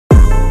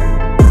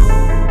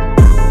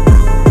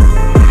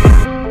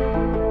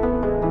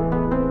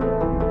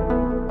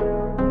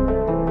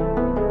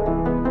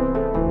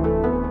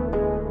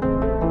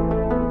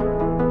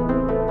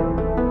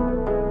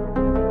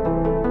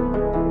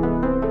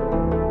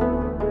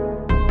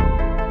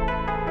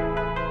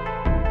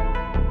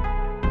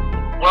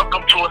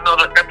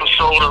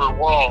episode of The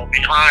Wall,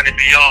 Behind and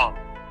Beyond,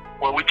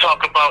 where we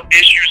talk about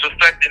issues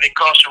affecting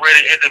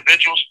incarcerated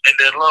individuals and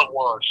their loved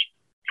ones,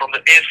 from the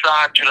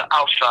inside to the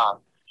outside.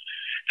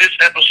 This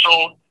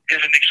episode is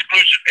an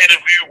exclusive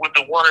interview with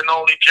the one and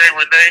only Jay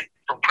Rene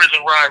from Prison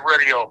Riot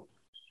Radio.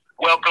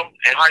 Welcome,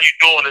 and how you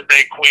doing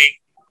today, Queen?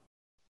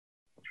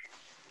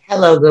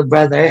 Hello, good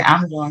brother.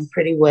 I'm doing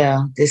pretty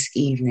well this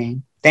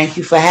evening. Thank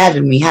you for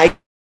having me. How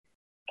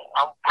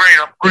I'm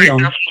great.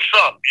 That's what's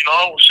up.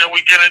 Shall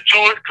we get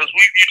into it? Because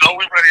we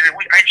ready.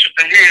 We anxious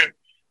to hear,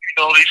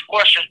 these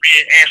questions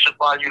being answered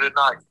by you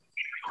tonight.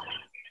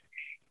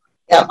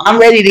 Yeah, I'm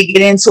ready to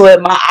get into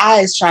it. My eye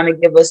is trying to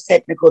give us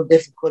technical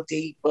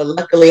difficulty, but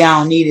luckily I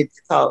don't need it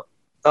to talk.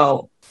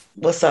 So,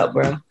 what's up,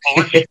 bro?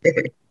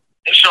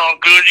 It's all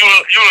good.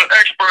 You're an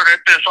expert at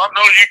this. I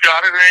know you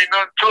got it. There ain't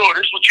nothing to it.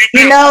 It's what you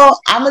do.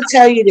 I'm gonna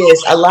tell you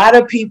this. A lot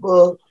of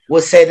people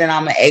will say that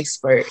I'm an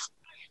expert,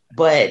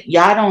 but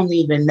y'all don't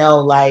even know.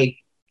 Like,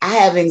 I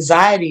have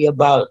anxiety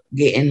about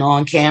getting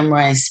on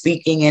camera and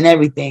speaking and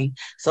everything.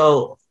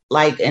 So,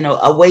 like,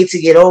 a way to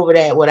get over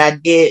that, what I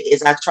did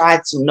is I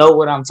tried to know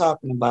what I'm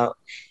talking about,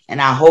 and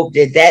I hope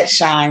that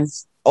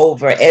shines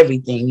over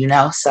everything.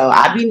 So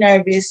I be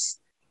nervous.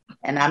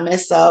 And I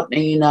mess up,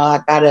 and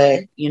I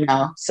gotta,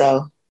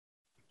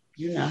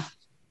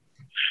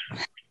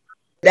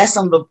 that's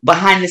some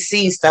behind the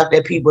scenes stuff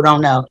that people don't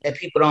know, that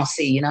people don't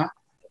see, Well,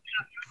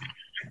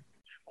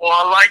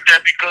 I like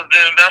that because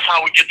then that's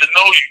how we get to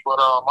know you. But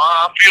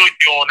I feel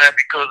you on that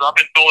because I've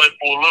been doing it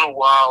for a little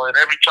while, and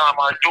every time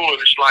I do it,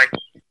 it's like,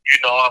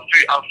 I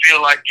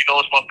feel like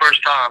it's my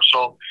first time.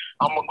 So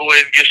I'm gonna go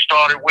ahead and get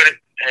started with it,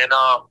 and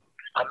I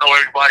know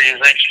everybody is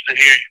anxious to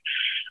hear you.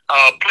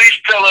 Please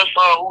tell us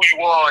who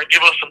you are and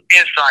give us some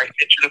insight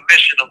into the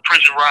mission of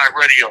Prison Riot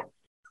Radio.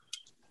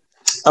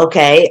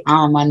 Okay,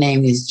 my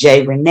name is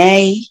Jay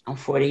Rene. I'm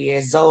 40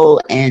 years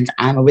old, and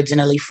I'm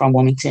originally from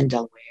Wilmington,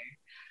 Delaware.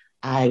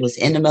 I was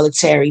in the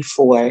military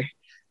for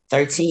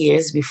 13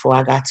 years before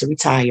I got to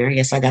retire.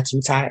 Yes, I got to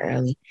retire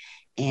early.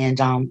 And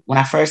when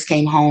I first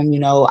came home,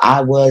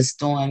 I was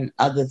doing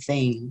other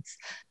things.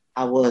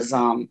 I was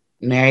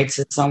married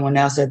to someone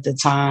else at the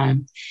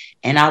time.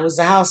 And I was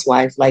a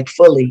housewife, like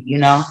fully,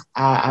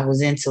 I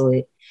was into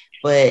it,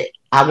 but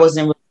I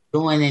wasn't really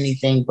doing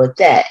anything but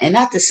that. And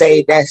not to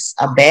say that's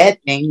a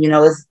bad thing,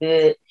 it's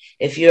good.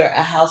 If you're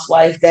a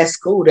housewife, that's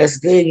cool. That's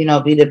good.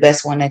 Be the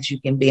best one that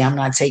you can be. I'm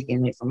not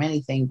taking it from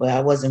anything, but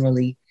I wasn't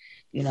really,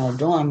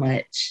 doing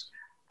much.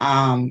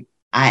 I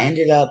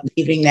ended up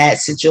leaving that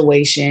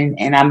situation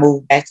and I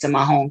moved back to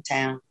my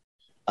hometown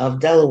of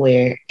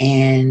Delaware,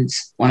 and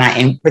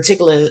in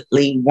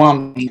particularly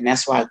Wilmington,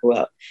 that's where I grew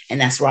up, and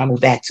that's where I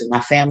moved back to. A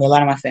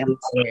lot of my family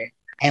was there.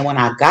 And when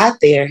I got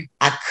there,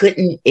 I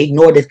couldn't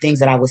ignore the things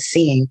that I was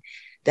seeing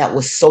that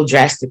was so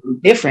drastically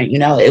different.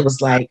 It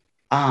was like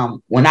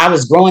when I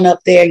was growing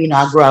up there,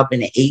 I grew up in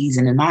the 80s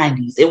and the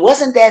 90s. It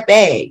wasn't that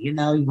bad. You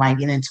might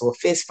get into a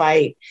fist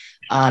fight.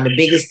 The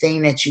biggest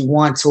thing that you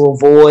want to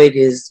avoid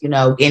is,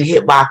 getting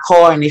hit by a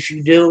car. And if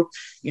you do,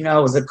 it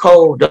was a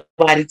cold,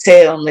 nobody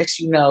tell unless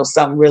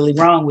something really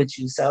wrong with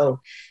you.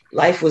 So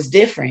life was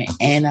different.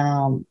 And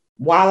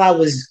while I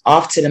was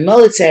off to the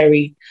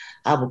military,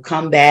 I would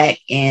come back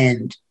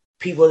and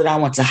people that I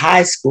went to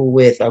high school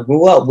with or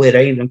grew up with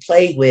or even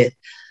played with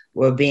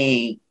were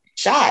being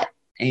shot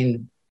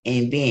and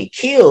being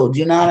killed.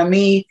 You know what I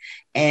mean?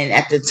 And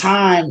at the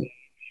time,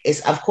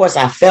 of course,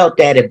 I felt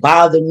that it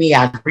bothered me.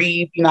 I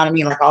grieved, you know what I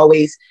mean? Like I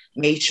always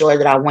made sure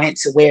that I went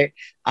to where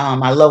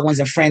my loved ones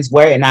and friends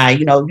were. And I,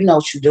 you know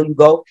what you do, you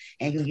go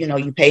and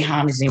you pay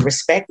homage and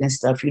respect and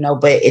stuff,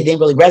 but it didn't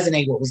really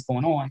resonate what was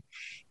going on.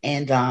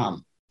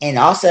 And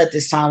also at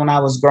this time when I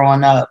was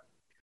growing up,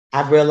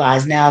 I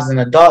realized now as an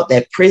adult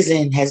that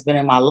prison has been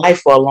in my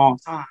life for a long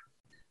time.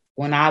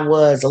 When I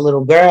was a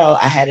little girl,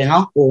 I had an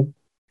uncle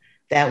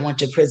that went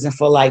to prison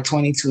for like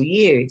 22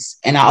 years.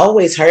 And I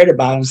always heard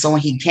about him. So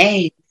when he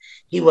came,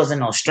 he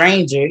wasn't no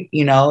stranger,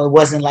 it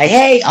wasn't like,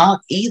 hey,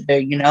 Unc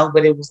either,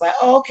 but it was like,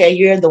 oh, okay,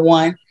 you're the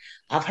one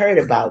I've heard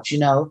about,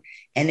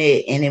 and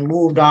it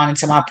moved on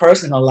into my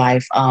personal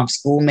life.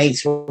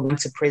 Schoolmates were going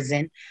to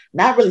prison,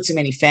 not really too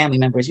many family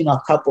members,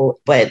 a couple,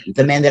 but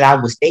the men that I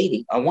was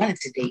dating or wanted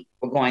to date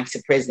were going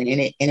to prison.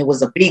 And it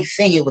was a big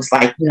thing. It was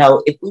like,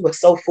 if we were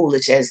so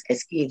foolish as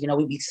kids,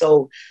 we'd be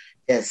so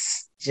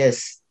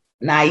just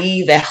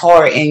naive at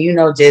heart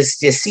and, just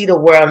see the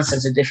world in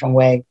such a different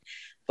way.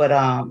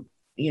 But,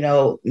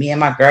 me and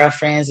my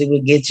girlfriends, we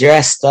would get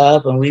dressed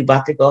up and we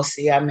about to go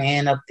see our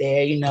man up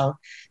there,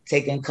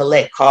 taking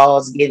collect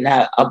calls, getting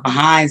our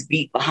behinds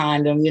beat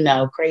behind them,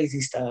 crazy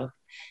stuff.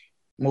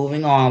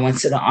 Moving on, went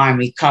to the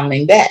Army,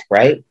 coming back,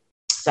 right?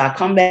 So I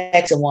come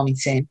back to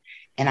Wilmington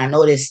and I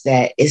noticed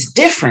that it's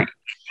different.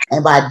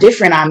 And by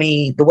different, I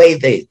mean the way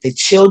the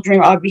children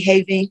are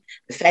behaving,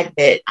 the fact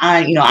that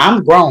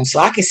I'm grown, so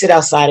I can sit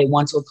outside at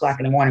 1, 2 o'clock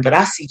in the morning, but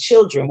I see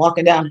children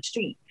walking down the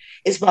street.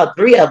 It's about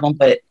 3 of them,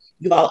 but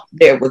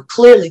they were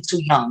clearly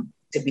too young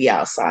to be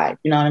outside.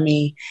 You know what I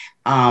mean?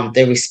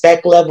 The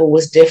respect level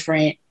was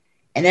different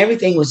and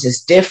everything was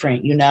just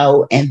different,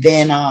 And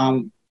then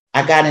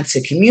I got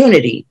into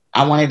community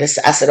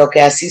I said,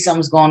 okay, I see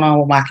something's going on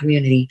with my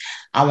community.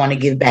 I want to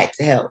give back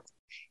to help.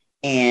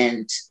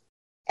 And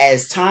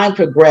as time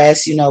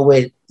progressed,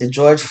 with the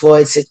George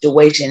Floyd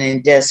situation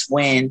and just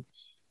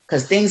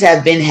because things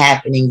have been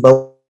happening,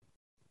 but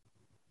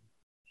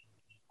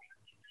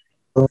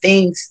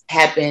things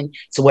happened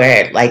to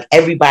where like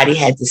everybody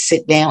had to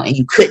sit down and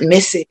you couldn't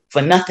miss it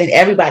for nothing.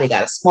 Everybody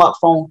got a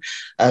smartphone,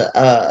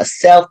 a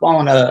cell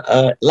phone,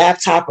 a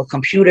laptop, a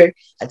computer,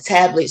 a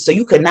tablet, so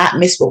you could not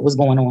miss what was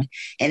going on.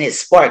 And it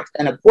sparked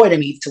an accord in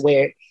me to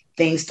where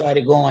things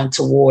started going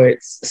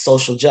towards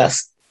social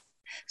justice.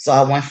 So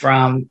I went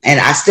from, and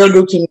I still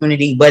do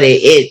community, but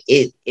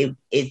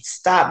it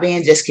stopped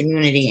being just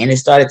community and it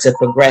started to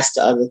progress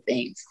to other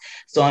things.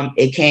 So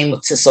it came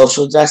to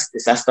social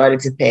justice. I started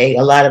to pay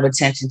a lot of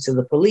attention to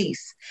the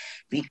police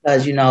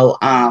because,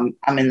 I'm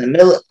in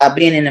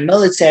being in the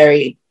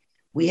military,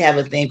 we have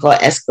a thing called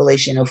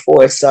escalation of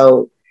force.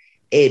 So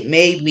it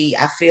made me,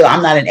 I feel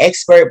I'm not an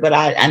expert, but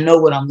I know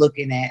what I'm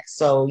looking at.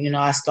 So,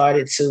 I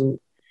started to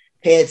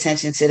pay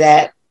attention to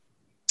that.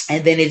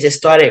 And then it just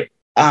started,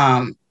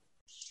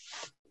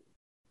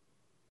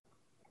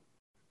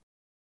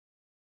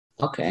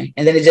 okay.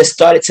 And then it just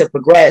started to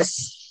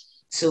progress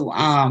to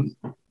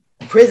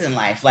prison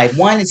life. Like,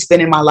 one, it's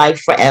been in my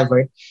life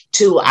forever.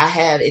 Two,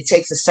 it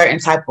takes a certain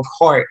type of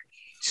heart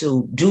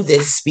to do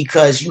this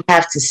because you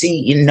have to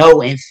see,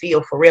 and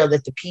feel for real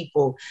that the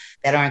people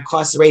that are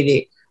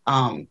incarcerated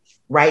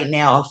right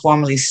now or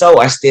formerly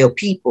so are still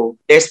people.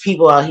 There's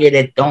people out here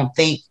that don't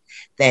think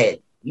that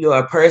you're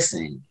a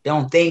person,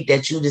 don't think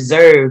that you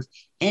deserve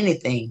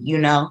anything,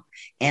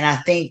 And I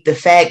think the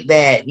fact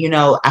that,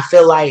 I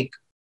feel like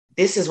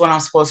this is what I'm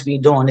supposed to be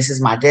doing. This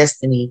is my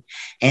destiny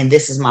and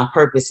this is my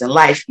purpose in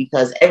life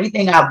because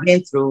everything I've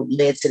been through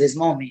led to this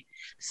moment.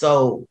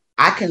 So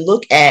I can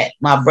look at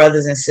my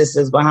brothers and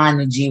sisters behind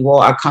the G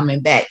wall are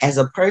coming back as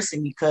a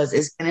person because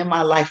it's been in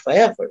my life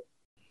forever,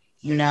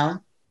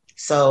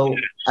 So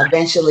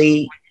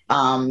eventually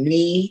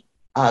me,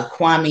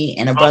 Kwame,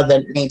 and a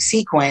brother named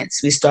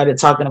Sequence, we started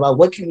talking about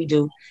what can we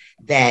do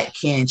that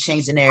can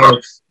change the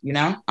narrative,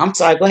 I'm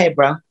sorry, go ahead,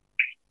 bro.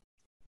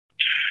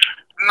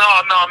 No.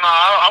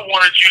 I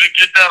wanted you to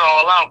get that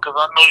all out because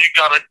I know you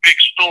got a big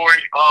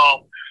story.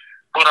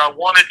 But I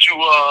wanted to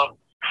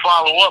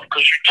follow up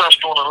because you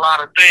touched on a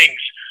lot of things.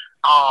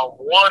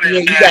 One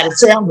is you gotta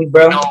tell me,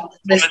 bro. From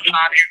the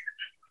time you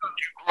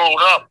grew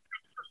up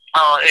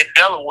in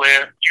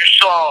Delaware, you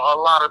saw a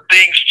lot of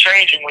things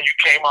changing when you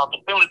came out the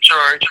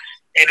military,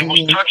 and it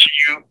was touching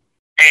you,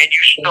 and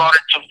you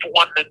started to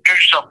want to do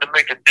something to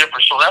make a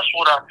difference. So that's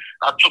what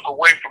I took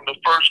away from the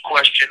first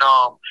question.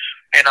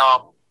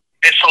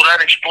 And so that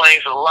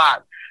explains a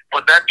lot.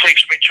 But that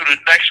takes me to the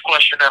next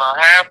question that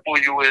I have for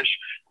you is,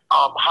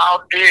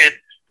 how did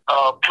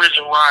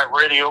Prison Riot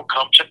Radio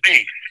come to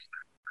be?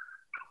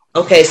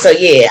 Okay, so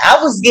yeah,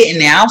 I was getting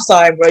there. I'm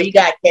sorry, bro. You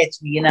got to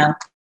catch me, Yeah.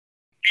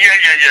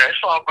 It's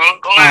all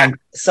good. Go ahead.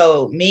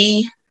 So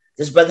me,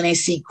 this brother named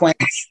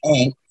Sequence,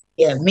 and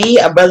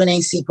a brother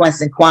named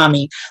Sequence and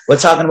Kwame were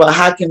talking about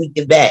how can we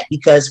give back?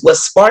 Because what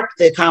sparked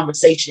the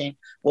conversation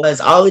was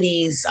all of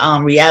these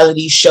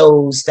reality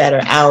shows that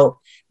are out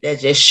that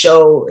just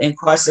show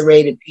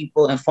incarcerated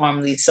people and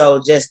formerly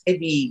so just they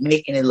be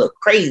making it look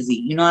crazy.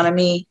 You know what I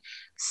mean?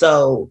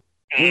 So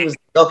we was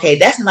okay,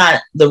 that's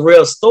not the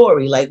real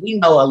story. Like we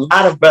know a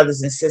lot of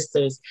brothers and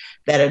sisters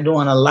that are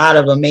doing a lot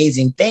of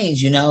amazing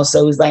things,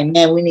 So it was like,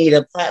 man, we need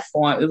a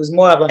platform. It was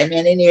more of like,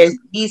 man, there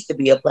needs to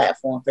be a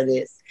platform for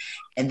this.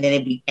 And then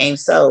it became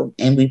so,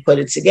 and we put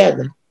it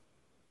together.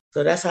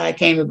 So that's how it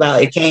came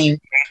about. It came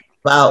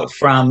about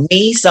from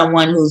me,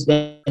 someone who's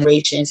been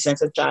incarcerated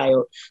since a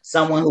child,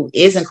 someone who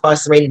is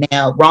incarcerated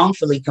now,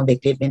 wrongfully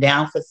convicted, been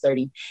down for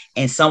 30,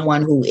 and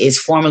someone who is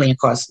formerly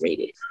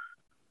incarcerated.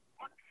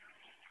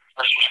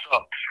 That's what's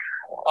up.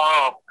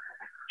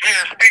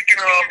 Speaking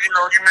of, you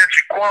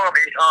mentioned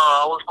Kwame.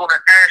 I was going to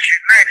ask you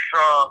next,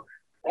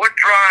 what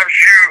drives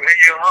you and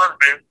your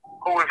husband,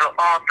 who is an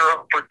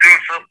author,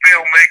 producer,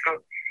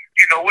 filmmaker,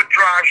 what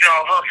drives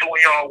y'all hustle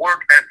and y'all work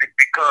ethic?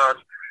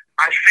 Because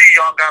I see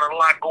y'all got a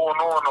lot going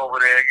on over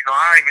there.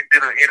 I even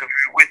did an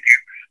interview with you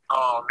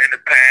in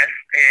the past,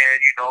 and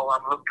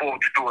I'm looking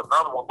forward to do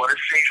another one. But it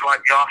seems like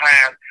y'all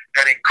have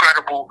that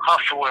incredible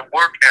hustle and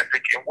work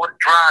ethic. And what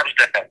drives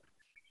that?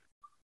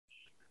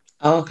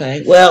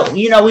 Okay, well,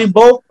 we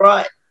both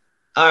brought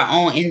our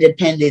own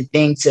independent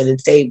thing to the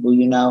table.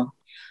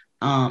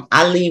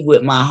 I lead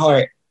with my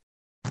heart,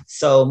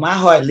 so my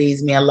heart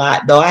leads me a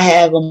lot. Though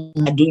I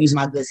do use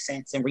my good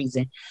sense and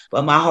reason,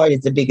 but my heart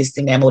is the biggest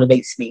thing that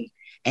motivates me.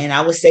 And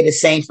I would say the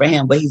same for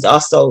him, but he's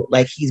also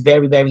he's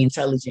very, very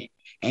intelligent,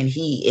 and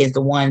he is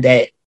the one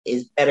that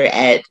is better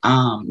at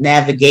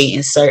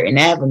navigating certain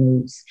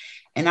avenues.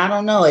 And I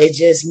don't know, it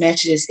just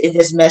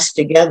meshed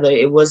together.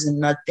 It wasn't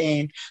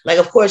nothing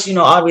of course,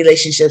 all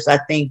relationships, I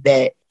think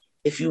that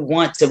if you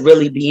want to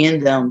really be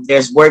in them,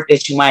 there's work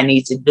that you might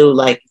need to do.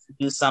 Like if you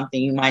do something,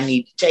 you might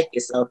need to check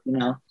yourself,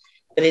 but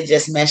it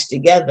just meshed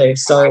together.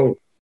 So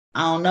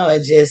I don't know.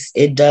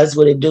 It does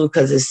what it do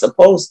because it's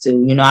supposed to.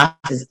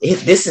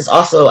 This is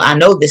also, I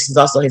know this is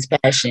also his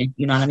passion.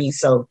 You know what I mean?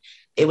 So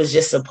it was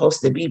just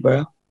supposed to be,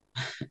 bro.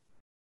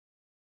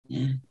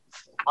 Yeah.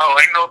 Oh,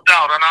 ain't no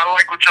doubt, and I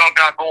like what y'all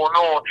got going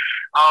on.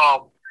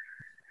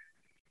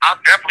 I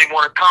definitely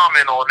want to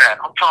comment on that.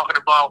 I'm talking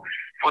about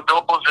for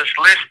those that's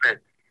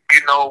listening.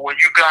 When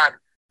you got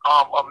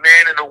a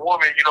man and a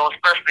woman,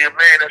 especially a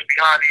man that's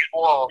behind these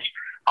walls,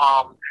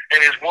 and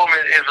his woman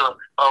is a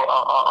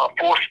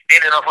force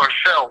in and of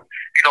herself.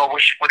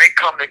 When they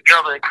come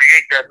together and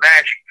create that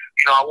magic,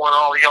 I want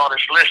all of y'all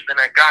that's listening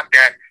that got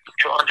that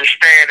to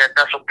understand that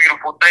that's a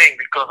beautiful thing,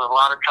 because a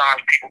lot of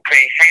times people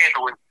can't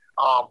handle it,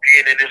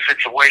 being in this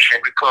situation,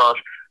 because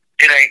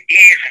it ain't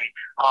easy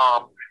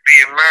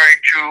being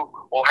married to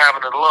or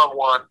having a loved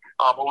one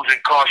who's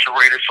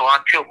incarcerated. So I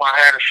tilt my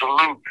hat and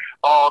salute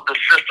all the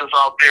sisters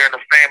out there and the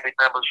family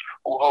members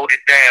who hold it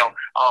down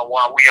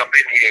while we up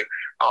in here.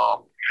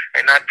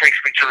 And that takes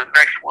me to the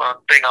next one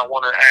thing I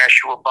want to ask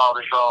you about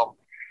is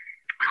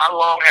how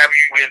long have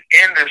you been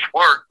in this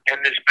work, in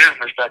this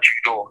business that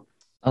you're doing?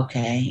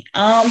 Okay.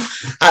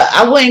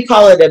 I wouldn't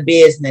call it a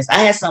business. I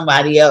had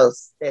somebody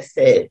else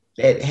that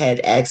had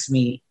asked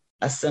me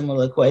a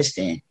similar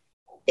question.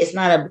 It's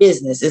not a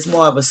business. It's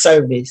more of a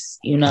service,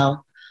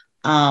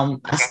 I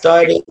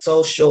started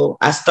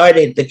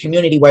the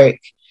community work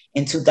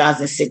in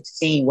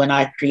 2016 when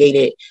I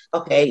created,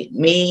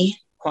 me,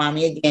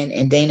 Kwame again,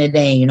 and Dana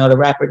Dane, the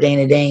rapper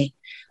Dana Dane.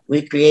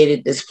 We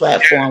created this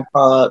platform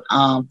called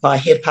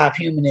Hip Hop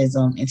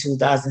Humanism in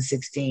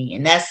 2016.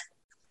 And that's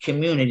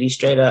community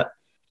straight up.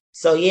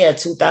 So yeah,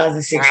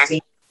 2016.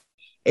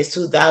 It's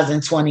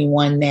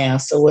 2021 now.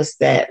 So what's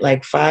that?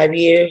 Like 5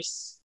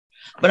 years?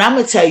 But I'm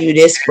gonna tell you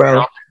this,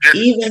 bro.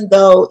 Even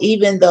though,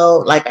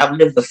 like I've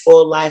lived a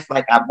full life,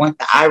 like I went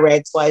to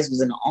Iraq twice,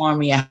 was in the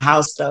army, and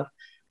house stuff.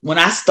 When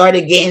I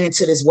started getting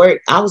into this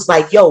work, I was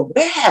like, yo,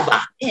 where have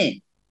I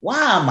been? Why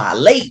am I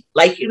late?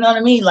 Like, you know what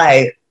I mean?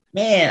 Like,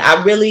 man,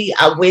 I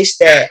wish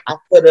that I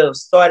could have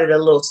started a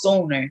little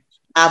sooner.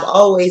 I've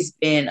always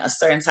been a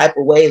certain type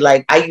of way.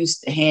 Like I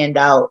used to hand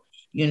out,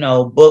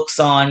 books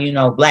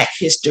on, Black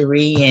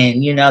history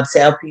and,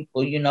 tell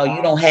people, you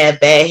don't have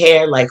bad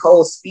hair, like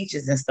whole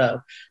speeches and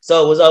stuff.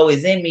 So it was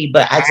always in me,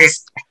 but I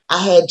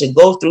had to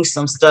go through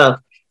some stuff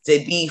to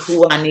be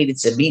who I needed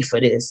to be for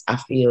this, I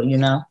feel,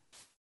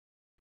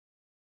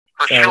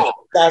 For sure.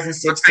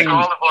 2016. I think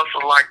all of us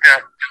are like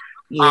that.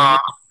 Yeah.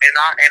 And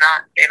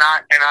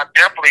I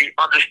definitely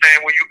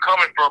understand where you're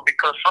coming from,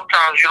 because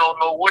sometimes you don't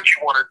know what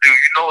you want to do.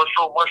 There's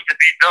so much to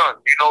be done.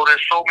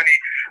 There's so many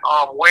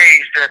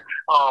ways that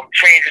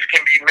changes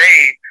can be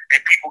made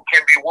and people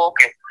can be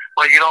woken,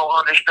 but you don't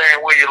understand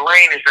where your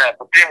lane is at.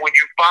 But then when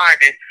you find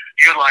it,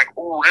 you're like,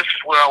 ooh, this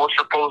is where I was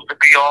supposed to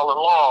be all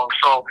along.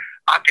 So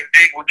I can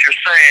dig what you're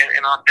saying,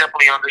 and I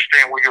definitely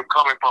understand where you're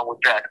coming from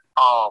with that.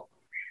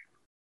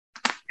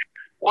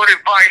 What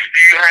advice do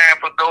you have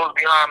for those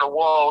behind the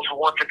walls who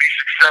want to be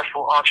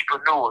successful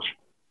entrepreneurs?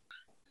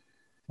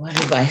 What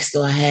advice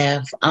do I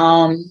have?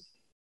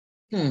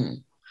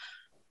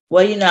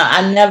 Well,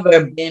 I've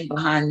never been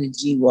behind the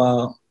G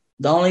wall.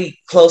 The only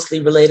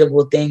closely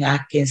relatable thing I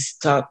can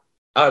talk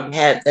or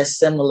have that's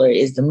similar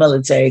is the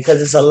military,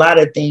 because it's a lot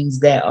of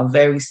things that are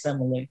very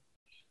similar,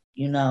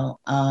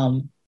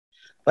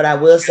 But I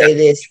will say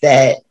this,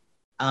 that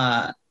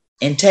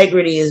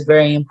integrity is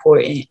very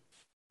important.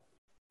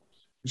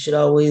 You should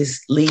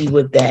always lead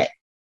with that.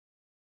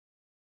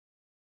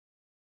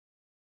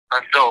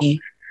 That's dope. You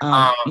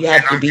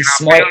have to be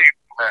smart.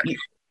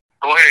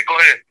 Go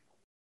ahead.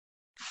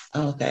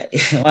 Okay,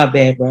 my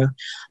bad, bro.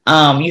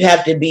 You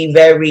have to be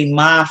very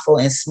mindful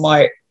and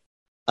smart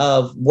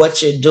of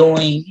what you're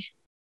doing,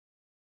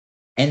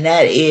 and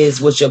that is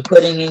what you're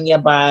putting in your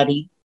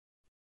body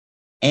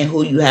and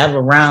who you have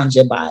around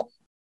your body.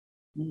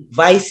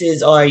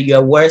 Vices are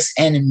your worst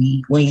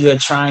enemy when you're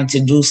trying to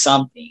do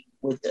something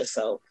with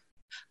yourself.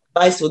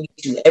 Vice will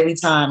get you every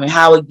time, and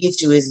how it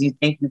gets you is you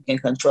think you can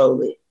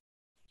control it.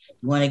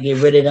 You want to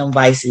get rid of them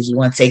vices. You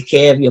want to take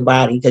care of your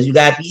body, because you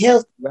got to be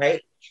healthy,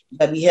 right? You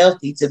got to be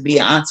healthy to be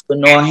an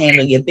entrepreneur,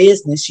 handle your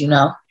business,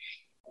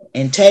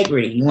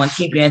 Integrity. You want to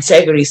keep your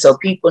integrity so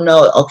people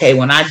know, okay,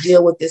 when I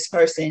deal with this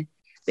person,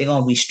 they're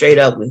going to be straight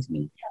up with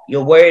me.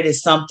 Your word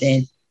is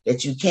something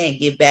that you can't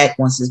get back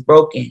once it's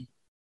broken.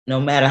 No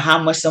matter how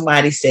much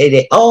somebody say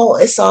that, oh,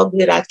 it's all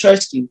good, I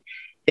trust you.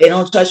 They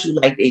don't trust you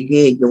like they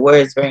did. Your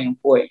word is very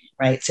important,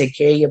 right? Take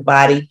care of your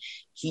body,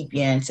 keep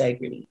your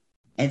integrity,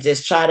 and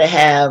just try to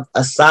have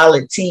a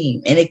solid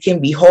team. And it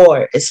can be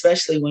hard,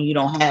 especially when you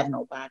don't have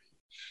nobody.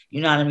 You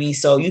know what I mean?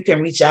 So you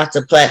can reach out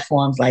to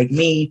platforms like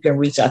me. You can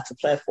reach out to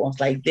platforms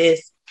like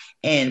this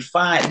and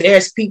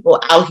there's people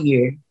out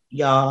here,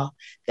 y'all,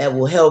 that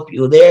will help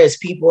you. There's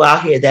people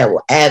out here that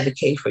will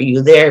advocate for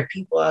you. There are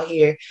people out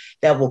here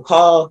that will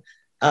call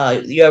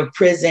your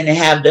prison and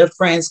have their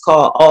friends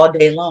call all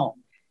day long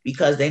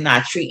because they're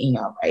not treating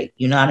you right.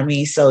 You know what I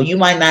mean? So you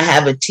might not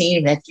have a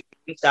team that you can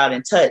reach out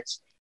and touch,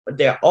 but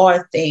there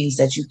are things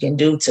that you can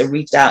do to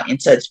reach out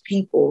and touch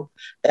people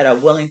that are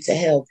willing to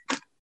help.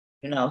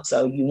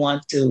 So you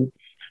want to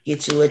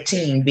get you a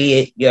team, be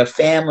it your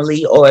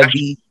family or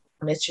be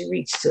that you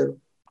reach to.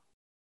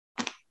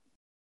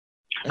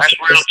 That's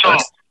real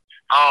talk.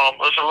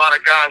 There's a lot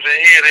of guys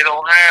in here. They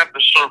don't have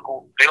the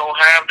circle. They don't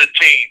have the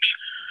teams,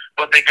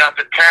 but they got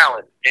the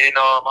talent. And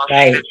I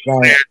see that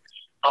you said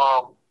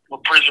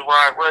with Prison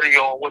Riot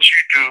Radio and what you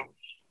do.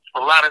 A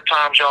lot of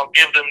times y'all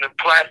give them the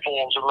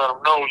platforms and let them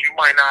know you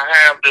might not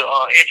have the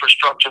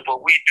infrastructure,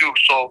 but we do.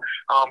 So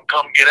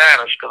come get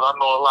at us, because I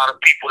know a lot of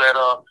people that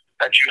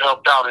you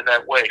helped out in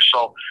that way.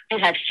 So you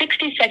have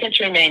 60 seconds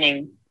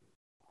remaining.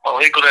 Oh,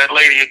 here go that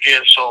lady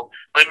again. So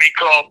let me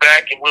call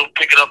back and we'll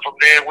pick it up from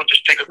there. We'll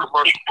just take a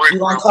commercial break.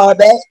 You want to call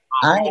back?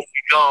 All right. We'll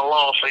be gone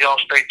along, so y'all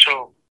stay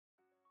tuned.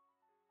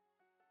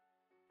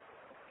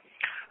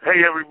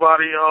 Hey,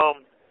 everybody. I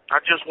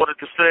just wanted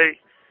to say,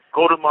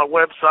 go to my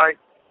website,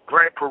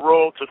 grant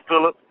parole to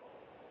Phillip,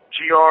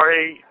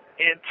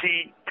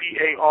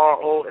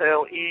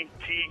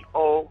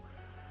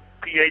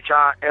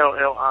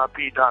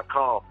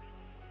 GrantParoletoPhillip.com,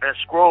 and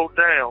scroll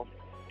down.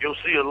 You'll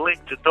see a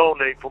link to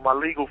donate for my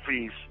legal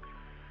fees,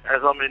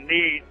 as I'm in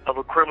need of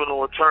a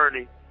criminal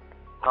attorney.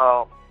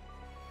 I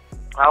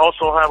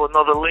also have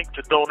another link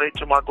to donate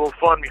to my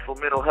GoFundMe for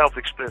mental health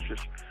expenses.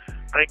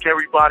 Thank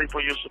everybody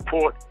for your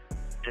support,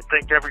 and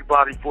thank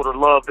everybody for the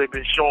love they've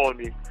been showing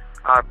me.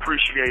 I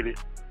appreciate it.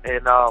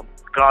 And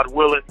God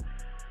willing,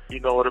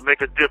 it'll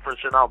make a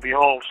difference, and I'll be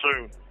home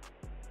soon.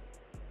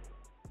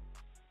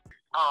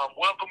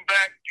 Welcome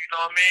back. You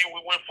know what I mean?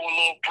 We went for a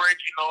little break.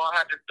 I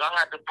had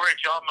to break.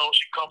 Y'all know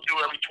she comes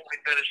through every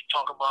 20 minutes to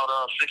talk about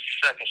 60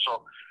 seconds.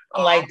 So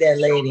I like that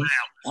lady.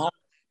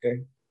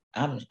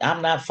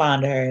 I'm not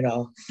fond of her at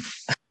all.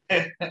 You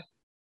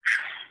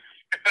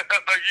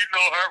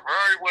know her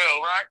very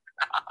well, right?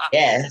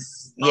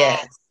 Yes.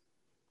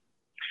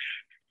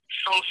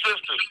 So,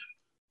 sisters,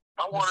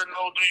 I want to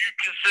know, do you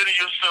consider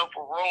yourself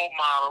a role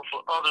model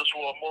for others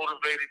who are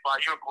motivated by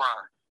your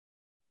grind?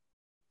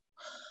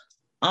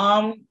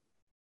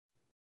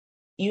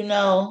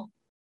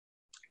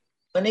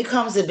 When it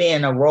comes to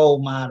being a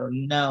role model,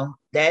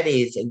 that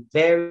is a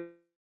very,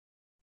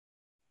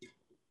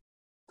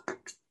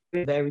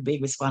 very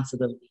big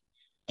responsibility.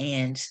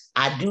 And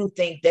I do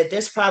think that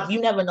there's probably,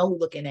 you never know who's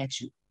looking at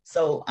you.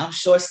 So I'm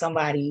sure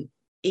somebody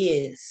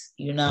is,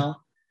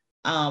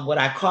 would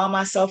I call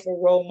myself a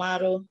role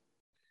model?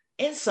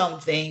 In some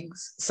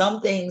things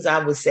I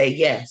would say,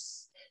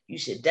 yes, you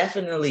should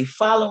definitely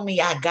follow me.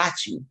 I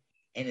got you.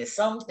 And in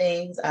some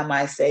things I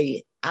might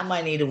say, I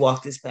might need to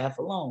walk this path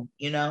alone,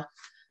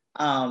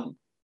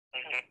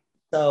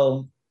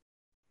 So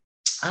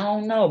I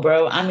don't know,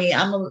 bro. I mean,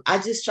 I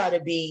just try to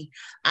be,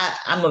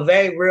 I'm a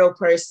very real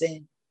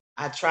person.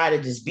 I try to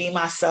just be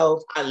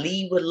myself. I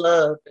lead with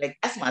love. Like,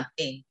 that's my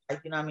thing.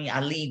 Like,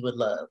 I lead with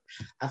love.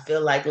 I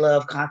feel like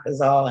love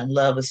conquers all, and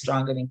love is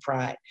stronger than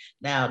pride.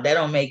 Now, that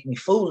don't make me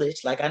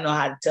foolish. Like, I know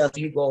how to tell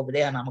you go over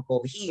there and I'm gonna go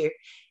over here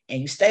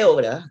and you stay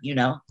over there,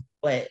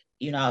 But,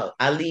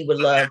 I lead with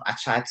love. I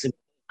try to be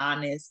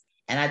honest,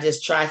 and I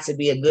just try to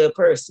be a good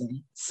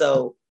person.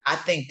 So I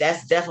think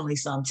that's definitely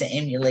something to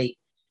emulate.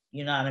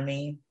 You know what I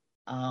mean?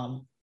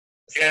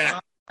 Yeah.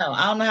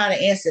 I don't know how to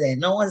answer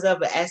that. No one's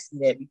ever asked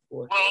me that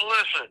before. Well,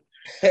 listen,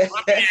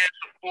 let me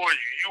answer for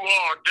you. You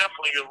are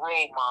definitely a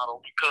role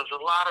model, because a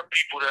lot of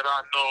people that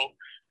I know,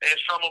 and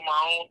some of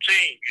my own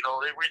team,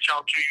 they reach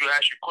out to you,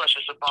 ask you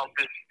questions about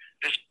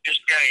this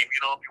game, if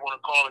you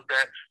want to call it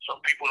that. Some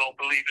people don't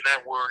believe in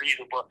that word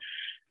either, but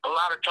a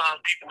lot of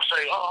times people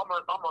say, "Oh, I'm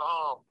gonna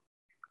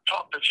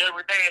talk to Jay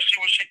Rene and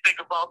see what she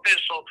think about this."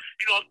 So,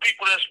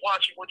 people that's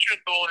watching what you're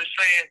doing and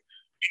saying,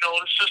 the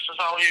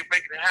sisters out here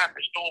making it happen,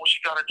 doing what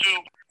she got to do.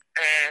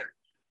 And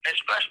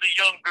especially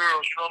young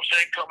girls,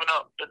 coming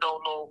up that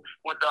don't know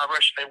what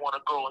direction they want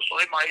to go. And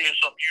so they might hear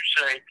something you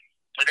say,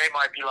 and they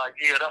might be like,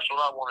 yeah, that's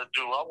what I want to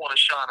do. I want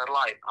to shine a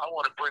light. I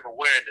want to bring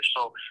awareness.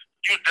 So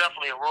you're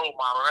definitely a role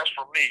model. That's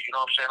for me.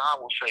 I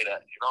will say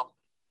that,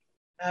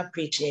 I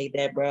appreciate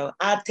that, bro.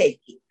 I'll take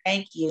it.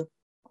 Thank you.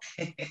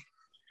 Okay,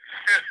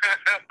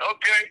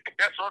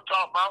 that's what I'm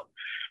talking about.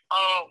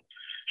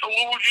 So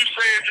what would you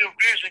say is your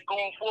vision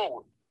going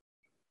forward?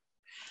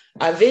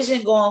 Our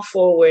vision going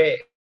forward,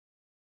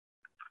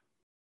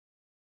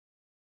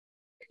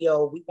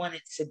 we want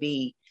it to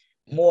be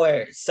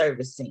more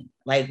servicing.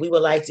 Like, we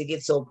would like to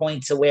get to a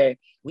point to where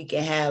we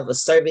can have a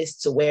service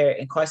to where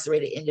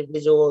incarcerated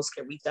individuals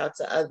can reach out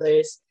to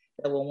others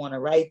that will want to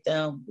write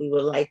them. We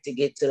would like to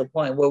get to the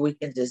point where we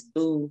can just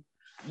do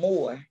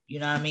more. You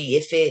know what I mean?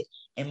 If it,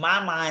 in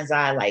my mind's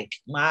eye,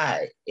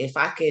 if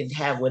I could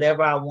have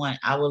whatever I want,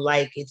 I would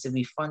like it to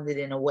be funded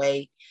in a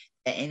way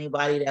that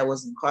anybody that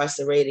was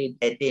incarcerated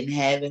that didn't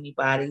have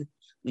anybody,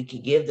 we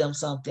could give them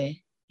something.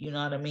 You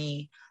know what I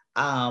mean?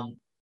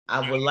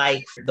 I would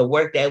like the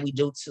work that we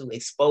do to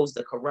expose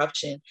the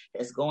corruption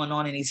that's going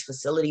on in these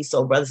facilities,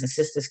 so brothers and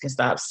sisters can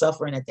stop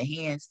suffering at the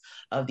hands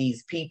of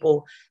these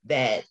people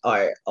that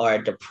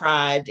are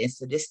deprived and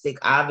sadistic.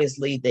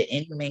 Obviously, the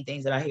inhumane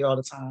things that I hear all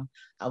the time.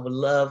 I would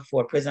love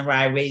for Prison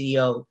Riot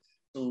Radio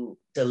to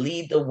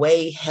lead the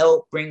way,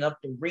 help bring up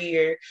the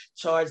rear,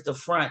 charge the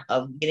front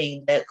of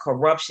getting that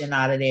corruption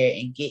out of there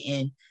and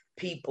getting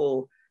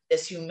people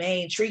this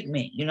humane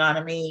treatment. You know what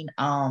I mean?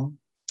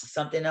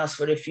 Something else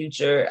for the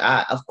future.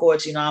 Of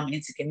course, I'm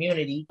into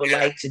community, but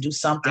like to do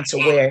something to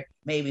where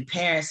maybe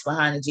parents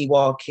behind the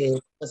G-Wall can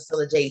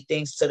facilitate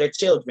things to their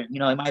children.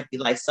 It might be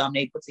like something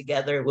they put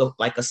together with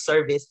like a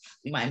service.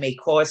 We might make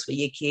course for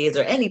your kids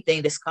or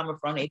anything that's coming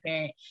from their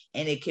parent,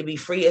 and it can be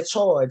free of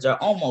charge or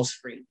almost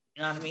free.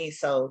 You know what I mean?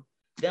 So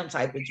them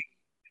type of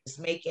just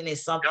making it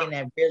something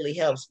that really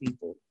helps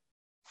people.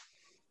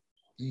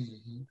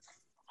 Mm-hmm.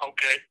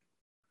 Okay.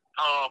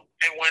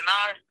 And when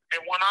I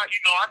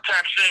I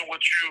taps in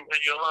with you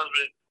and your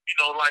husband,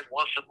 like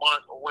once a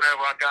month or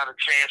whenever I got a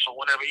chance or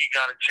whenever he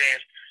got a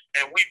chance,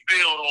 and we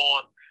build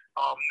on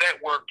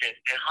networking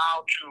and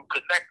how to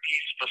connect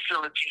these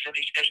facilities and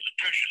these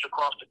institutions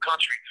across the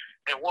country,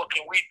 and what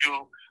can we do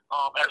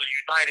as a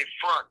united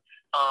front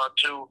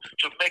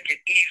to make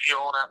it easier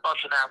on us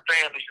and our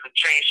families and to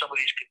change some of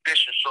these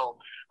conditions. So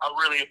I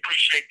really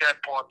appreciate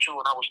that part too,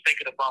 and I was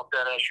thinking about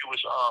that as you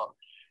was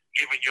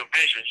giving your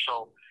vision.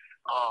 So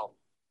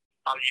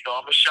I'm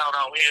gonna shout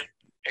out him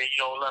and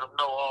let him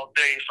know all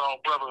day it's all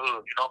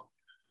brotherhood.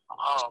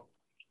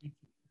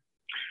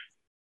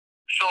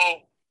 So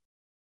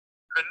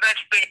the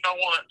next thing I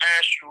want to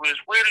ask you is,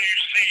 where do you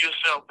see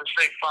yourself in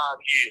say 5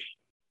 years?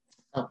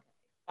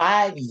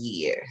 5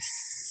 years.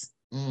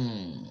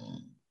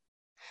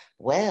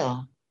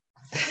 Well,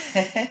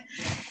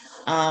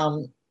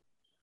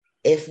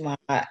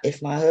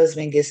 if my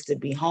husband gets to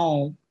be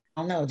home,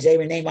 I don't know, Jay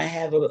Rene might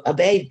have a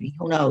baby.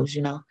 Who knows?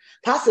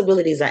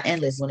 Possibilities are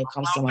endless when it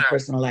comes to my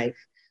personal life.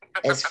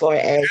 As far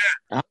as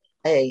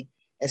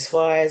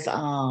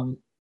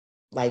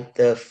like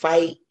the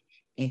fight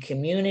and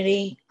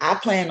community, I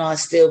plan on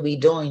still be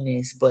doing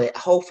this, but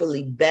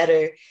hopefully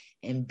better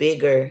and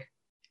bigger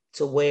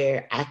to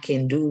where I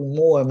can do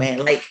more,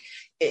 man. Like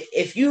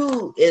if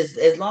you,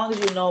 as long as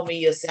you know me,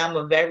 you'll say I'm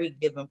a very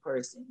giving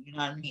person. You know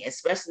what I mean?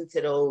 Especially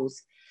to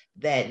those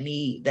that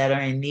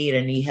are in need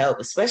or need help,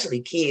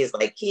 especially kids.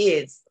 Like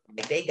kids,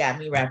 like they got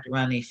me wrapped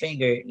around their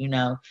finger.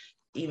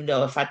 Even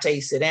though if I tell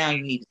you sit down,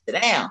 you need to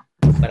sit down,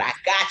 but I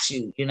got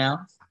you.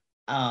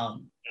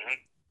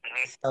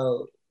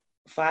 So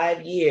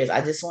 5 years,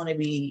 I just want to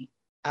be.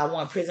 I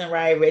want Prison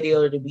Riot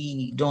Radio to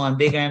be doing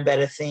bigger and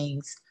better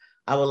things.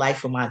 I would like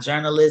for my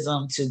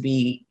journalism to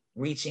be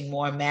reaching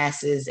more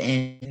masses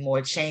and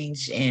more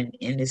change in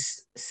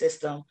this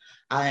system.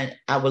 I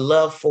would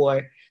love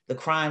for the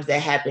crimes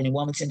that happen in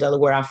Wilmington,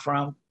 Delaware, I'm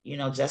from,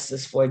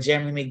 justice for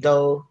Jeremy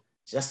McDowell,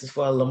 justice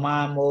for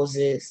Lamont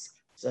Moses,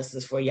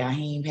 justice for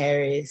Yaheem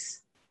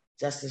Harris,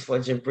 justice for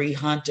Jabri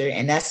Hunter,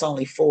 and that's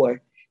only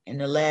 4. In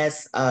the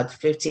last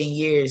 15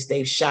 years,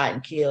 they've shot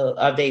and killed,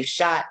 they've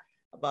shot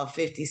about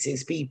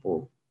 56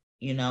 people.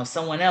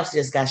 Someone else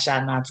just got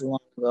shot not too long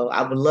ago.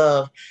 I would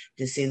love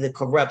to see the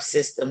corrupt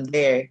system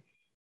there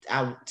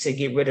to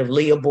get rid of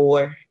Leah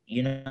Bohr,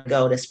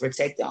 that's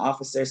protecting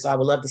officers. So I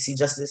would love to see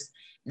justice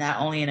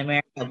not only in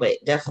America, but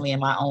definitely in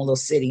my own little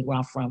city where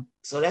I'm from.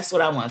 So that's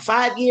what I want.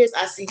 5 years,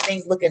 I see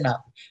things looking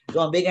up,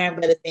 doing bigger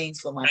and better things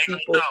for my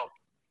people.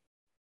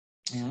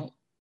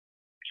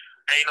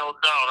 Ain't no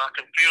doubt. I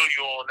can feel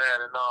you on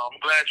that, and I'm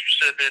glad you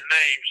said their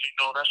names.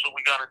 That's what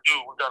we got to do.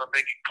 We got to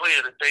make it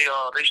clear that they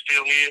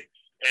still here,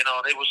 and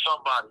they was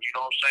somebody. You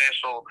know what I'm saying?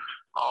 So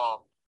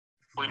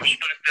we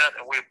respect that,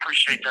 and we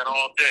appreciate that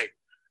all day.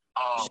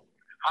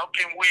 How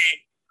can we,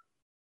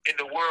 in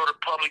the world of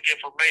public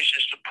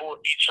information, support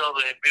each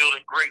other in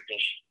building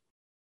greatness?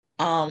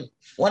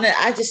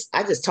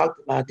 I just talked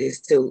about this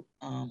too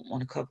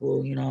on a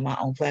couple, my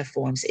own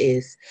platforms,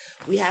 is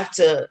we have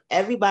to,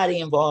 everybody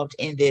involved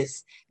in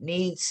this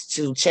needs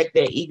to check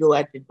their ego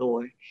at the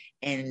door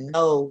and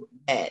know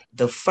that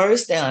the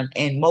first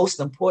and most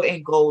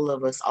important goal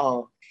of us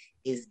all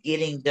is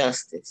getting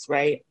justice,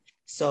 right?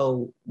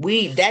 So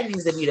that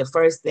needs to be the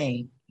first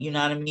thing, you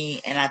know what I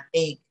mean? And I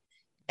think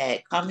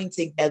that coming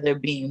together,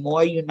 being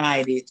more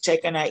united,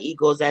 checking our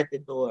egos at the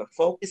door,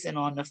 focusing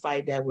on the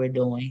fight that we're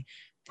doing,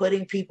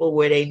 putting people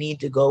where they need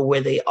to go, where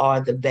they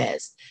are the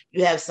best.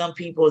 You have some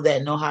people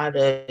that know how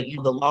to,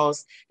 the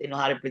laws, they know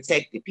how to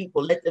protect the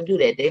people. Let them do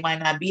that. They might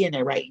not be in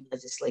there writing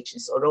legislation.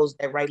 So those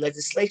that write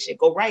legislation,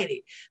 go write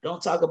it.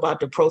 Don't talk about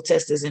the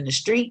protesters in the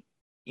street.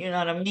 You know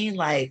what I mean?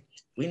 Like,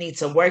 we need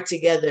to work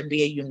together and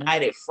be a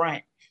united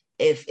front.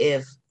 If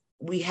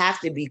we have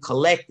to be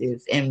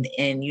collective, and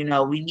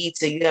we need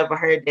to. You ever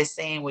heard that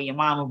saying where your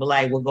mama be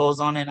like, "What goes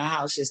on in the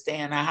house should stay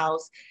in the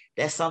house"?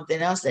 That's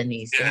something else that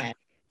needs to happen.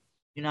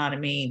 You know what I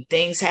mean?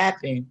 Things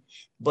happen,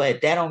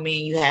 but that don't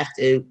mean you have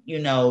to,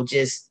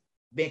 just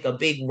make a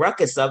big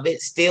ruckus of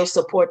it. Still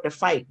support the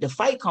fight. The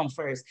fight comes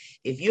first.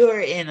 If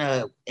you're in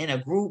a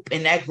group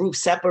and that group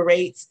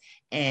separates,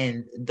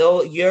 and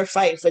though you're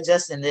fighting for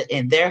justice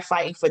and they're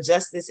fighting for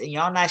justice, and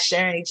y'all not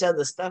sharing each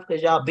other's stuff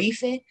because y'all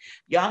beefing,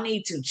 y'all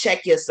need to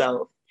check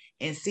yourself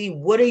and see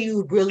what are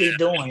you really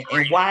doing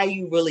and why are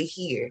you really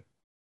here.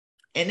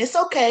 And it's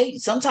okay.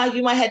 Sometimes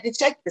you might have to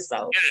check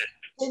yourself.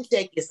 can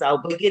check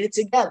yourself, but get it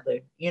together.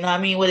 You know what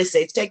I mean? What they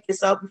say, check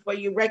yourself before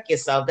you wreck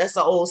yourself. That's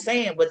an old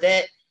saying, but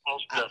that,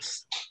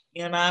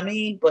 you know what I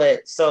mean?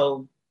 But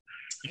so,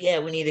 yeah,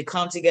 we need to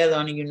come together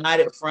on a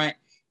united front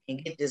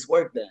and get this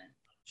work done.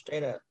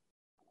 Straight up.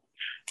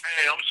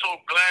 Hey, I'm so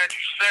glad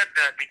you said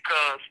that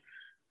because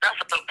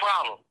that's the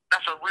problem.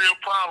 That's a real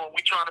problem.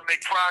 We're trying to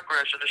make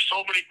progress, and there's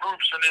so many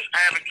groups in this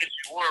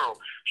advocacy world,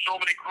 so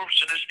many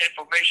groups in this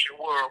information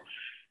world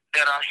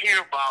that I hear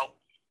about,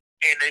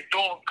 and they're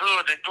doing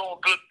good, they're doing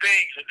good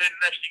things, and then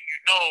next thing you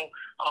know,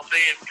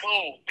 they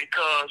implode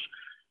because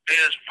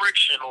there's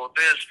friction or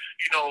there's,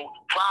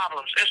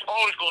 problems. It's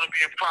always going to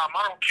be a problem.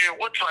 I don't care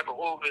what type of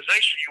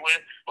organization you're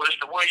in, but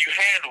it's the way you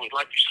handle it.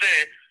 Like you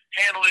said,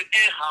 handle it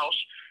in-house,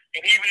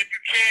 and even if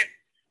you can't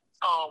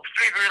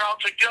figure it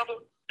out together,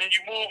 then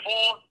you move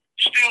on.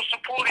 Still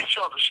support each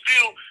other.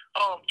 Still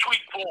tweet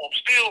for them.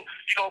 Still,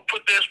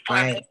 put their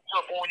platforms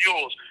up on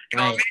yours.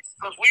 You know what I mean?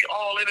 Because we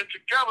all in it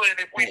together,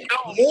 and if we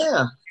don't,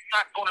 we're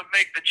not going to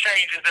make the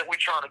changes that we're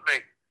trying to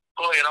make.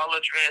 Go ahead. I'll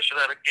let you answer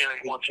that again.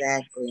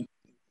 Exactly.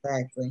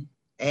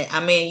 And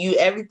I mean,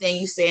 everything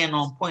you saying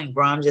on point,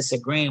 bro. I'm just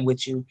agreeing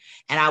with you.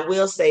 And I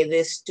will say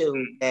this too,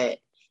 that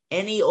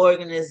any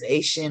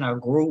organization or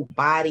group,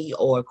 body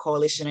or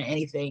coalition or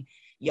anything,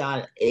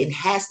 y'all, it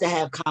has to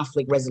have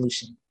conflict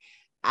resolution.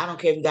 I don't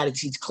care if you got to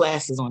teach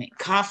classes on it.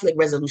 Conflict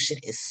resolution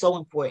is so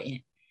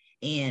important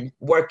in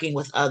working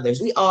with others.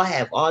 We all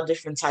have all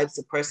different types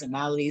of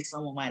personalities.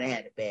 Someone might have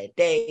had a bad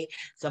day.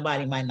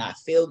 Somebody might not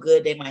feel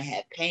good. They might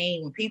have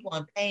pain. When people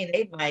in pain,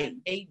 they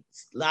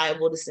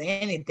liable to say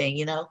anything,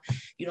 You don't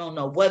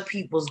know what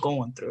people's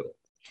going through.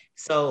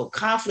 So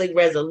conflict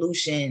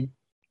resolution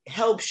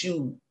helps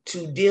you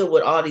to deal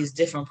with all these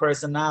different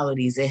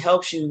personalities. It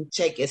helps you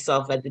check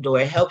yourself at the door.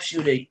 It helps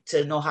you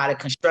to know how to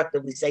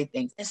constructively say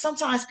things. And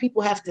sometimes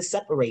people have to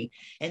separate,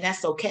 and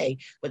that's okay.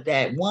 But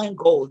that one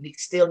goal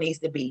still needs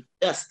to be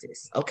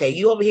justice. Okay,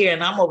 you over here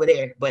and I'm over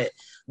there, but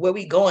where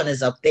we going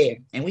is up there,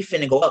 and we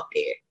finna go up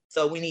there.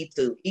 So we need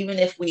to, even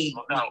if we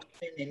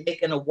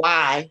making a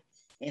Y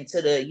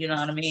into the, you know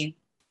what I mean?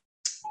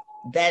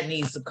 That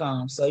needs to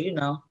come. So,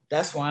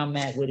 that's where I'm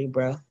at with it,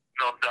 bro. No.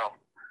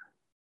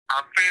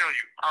 I feel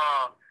you.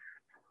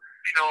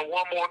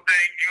 One more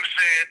thing you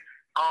said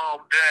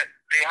that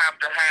they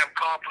have to have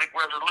conflict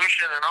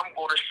resolution, and I'm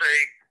going to say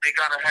they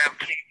got to have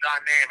team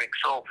dynamics.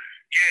 So,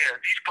 yeah,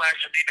 these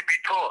classes need to be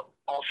taught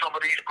on some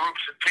of these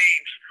groups and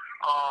teams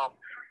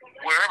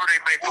wherever they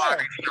may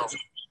find themselves.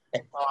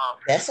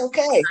 That's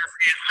okay. That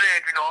being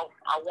said,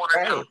 I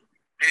wanted to,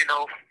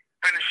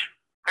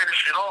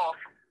 finish it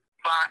off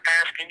by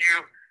asking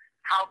you,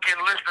 how can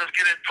listeners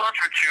get in touch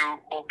with you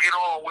or get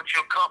on with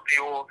your company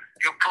or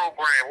your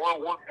program?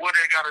 What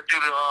they got to do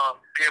to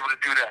be able to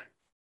do that?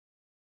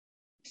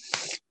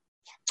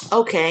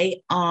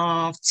 Okay.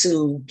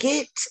 To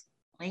get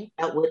linked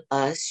up with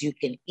us, you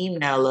can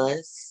email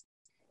us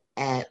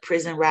at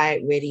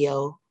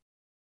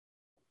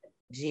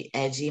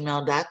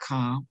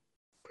prisonriotradio@gmail.com,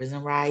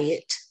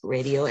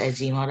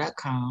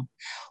 prisonriotradio@gmail.com,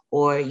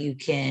 or you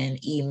can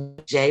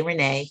email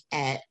Rene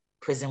at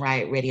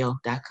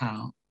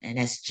prisonriotradio.com. And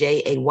that's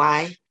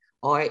JAYRENE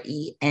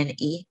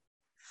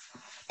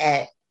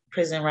at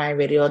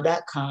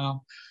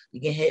prisonriotradio.com.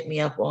 You can hit me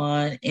up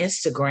on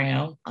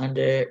Instagram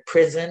under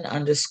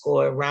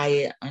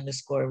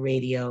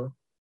prison_riot_radio.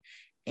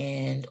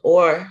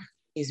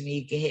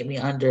 You can hit me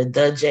under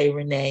the J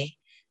Rene.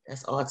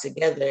 That's all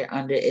together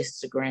under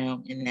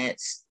Instagram, and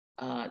that's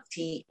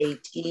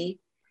THEJAYRENE.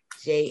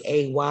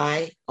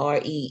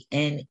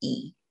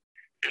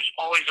 It's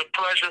always a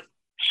pleasure,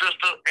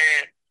 sister,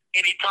 and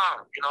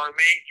anytime, you know what I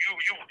mean? You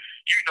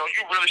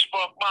really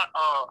sparked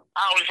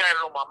I always had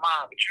it on my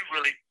mind, but you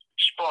really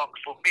sparked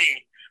for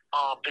me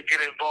to get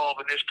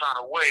involved in this kind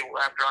of way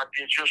after I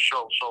did your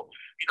show. So,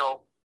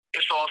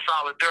 it's all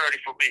solidarity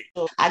for me.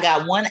 I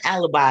got one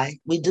alibi.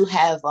 We do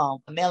have a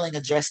mailing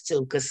address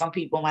too, because some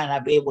people might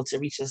not be able to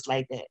reach us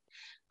like that.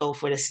 So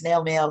for the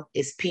snail mail,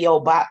 it's P.O.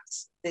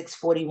 Box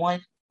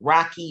 641,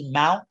 Rocky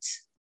Mount,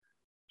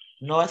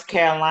 North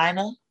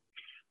Carolina,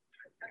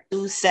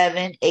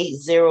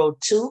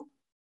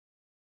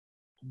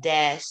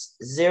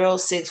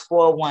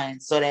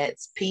 27802-0641. So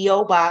that's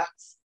P.O.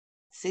 Box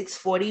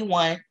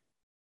 641,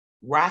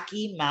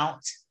 Rocky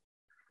Mount,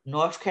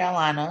 North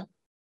Carolina,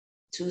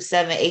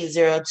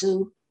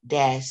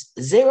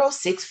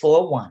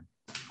 27802-0641.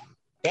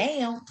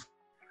 Damn.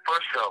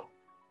 For sure.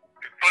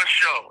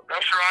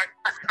 That's right.